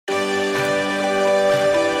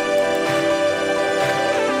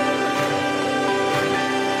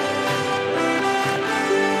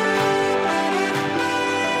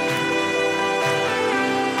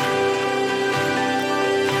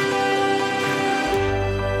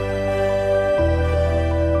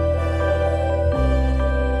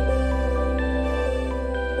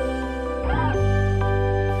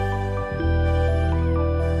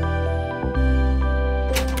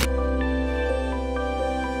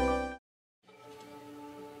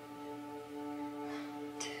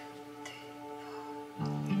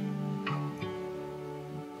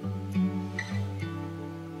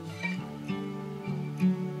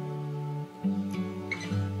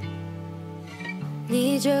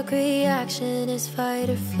Knee-jerk reaction is fight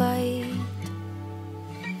or flight.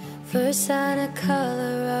 First sign of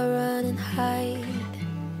color, I run and hide.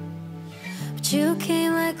 But you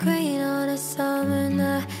came like rain on a summer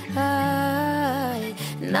night,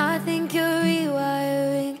 and I think you're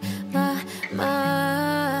rewiring my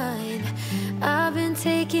mind. I've been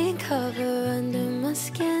taking cover under my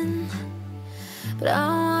skin, but I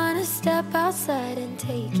wanna step outside and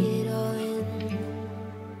take it all in.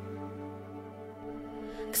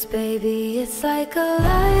 'Cause baby, it's like a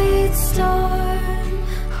light storm.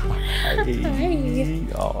 Hi.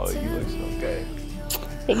 Oh, you look so good.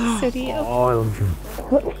 Thanks, so do you. Oh, I love you.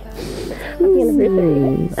 Happy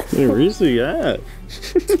anniversary. Anniversary, yeah.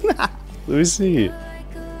 Let me see.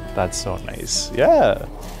 That's so nice. Yeah.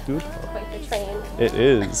 Beautiful. Quite the train. It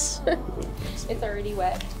is. It's already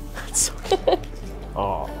wet. That's so good.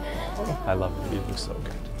 Oh, I love it. You look so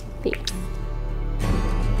good. Thanks.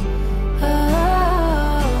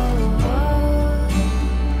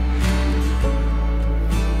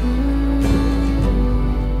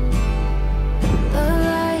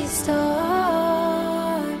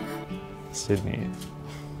 Sydney,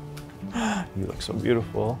 you look so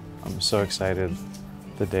beautiful. I'm so excited.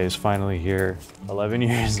 The day is finally here. 11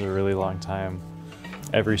 years is a really long time.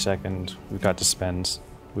 Every second we've got to spend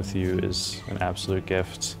with you is an absolute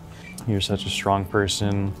gift. You're such a strong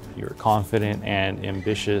person. You're confident and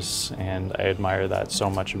ambitious, and I admire that so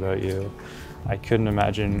much about you. I couldn't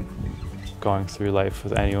imagine going through life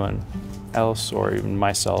with anyone else, or even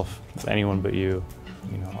myself, with anyone but you.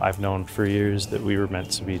 You know, I've known for years that we were meant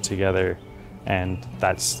to be together, and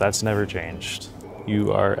that's never changed.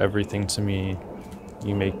 You are everything to me.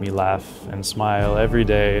 You make me laugh and smile every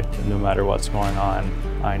day, no matter what's going on.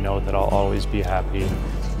 I know that I'll always be happy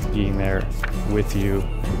being there with you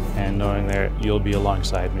and knowing that you'll be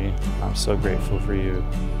alongside me. I'm so grateful for you,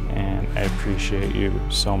 and I appreciate you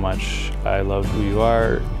so much. I love who you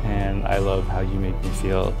are, and I love how you make me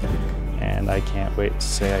feel. And I can't wait to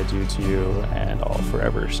say I do to you, and I'll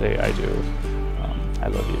forever say I do. I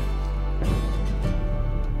love you.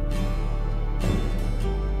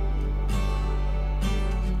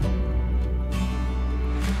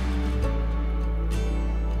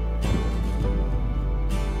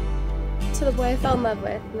 To the boy I fell in love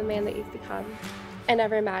with and the man that you've become, I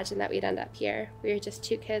never imagined that we'd end up here. We were just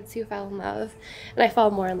two kids who fell in love, and I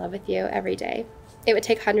fall more in love with you every day. It would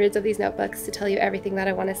take hundreds of these notebooks to tell you everything that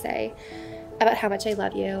I want to say about how much I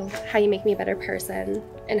love you, how you make me a better person,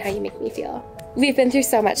 and how you make me feel. We've been through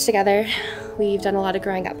so much together. We've done a lot of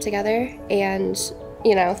growing up together, and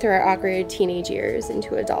you know, through our awkward teenage years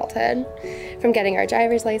into adulthood, from getting our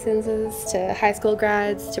driver's licenses to high school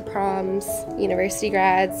grads to proms, university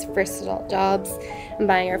grads, first adult jobs, and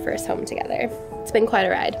buying our first home together. It's been quite a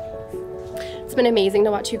ride. It's been amazing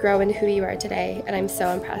to watch you grow into who you are today, and I'm so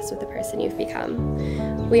impressed with the person you've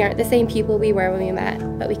become. We aren't the same people we were when we met,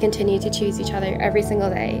 but we continue to choose each other every single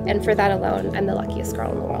day, and for that alone, I'm the luckiest girl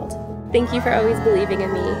in the world. Thank you for always believing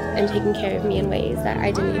in me and taking care of me in ways that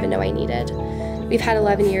I didn't even know I needed. We've had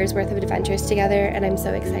 11 years worth of adventures together, and I'm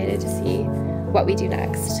so excited to see what we do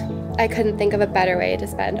next. I couldn't think of a better way to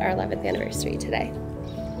spend our 11th anniversary today.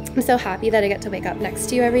 I'm so happy that I get to wake up next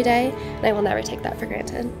to you every day, and I will never take that for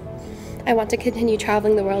granted. I want to continue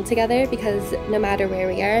traveling the world together because no matter where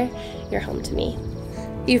we are, you're home to me.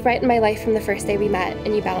 You've brightened my life from the first day we met,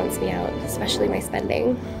 and you balance me out, especially my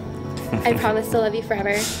spending. I promise to love you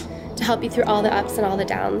forever, to help you through all the ups and all the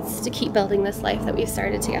downs, to keep building this life that we've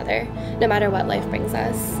started together, no matter what life brings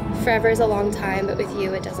us. Forever is a long time, but with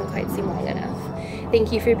you, it doesn't quite seem long enough.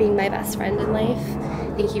 Thank you for being my best friend in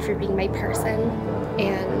life. Thank you for being my person.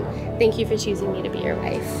 And thank you for choosing me to be your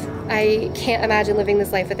wife. I can't imagine living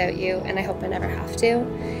this life without you, and I hope I never have to.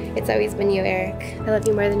 It's always been you, Eric. I love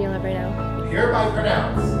you more than you'll ever know. Hereby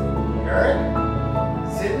pronounce Eric,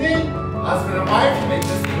 Sydney, husband and wife, make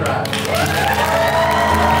this correct.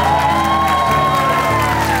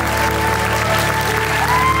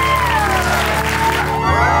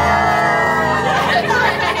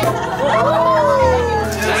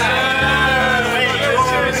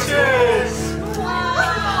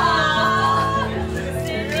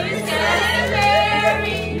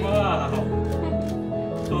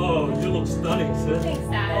 Stunning, sis. Thanks,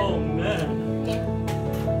 Dad. Oh, man.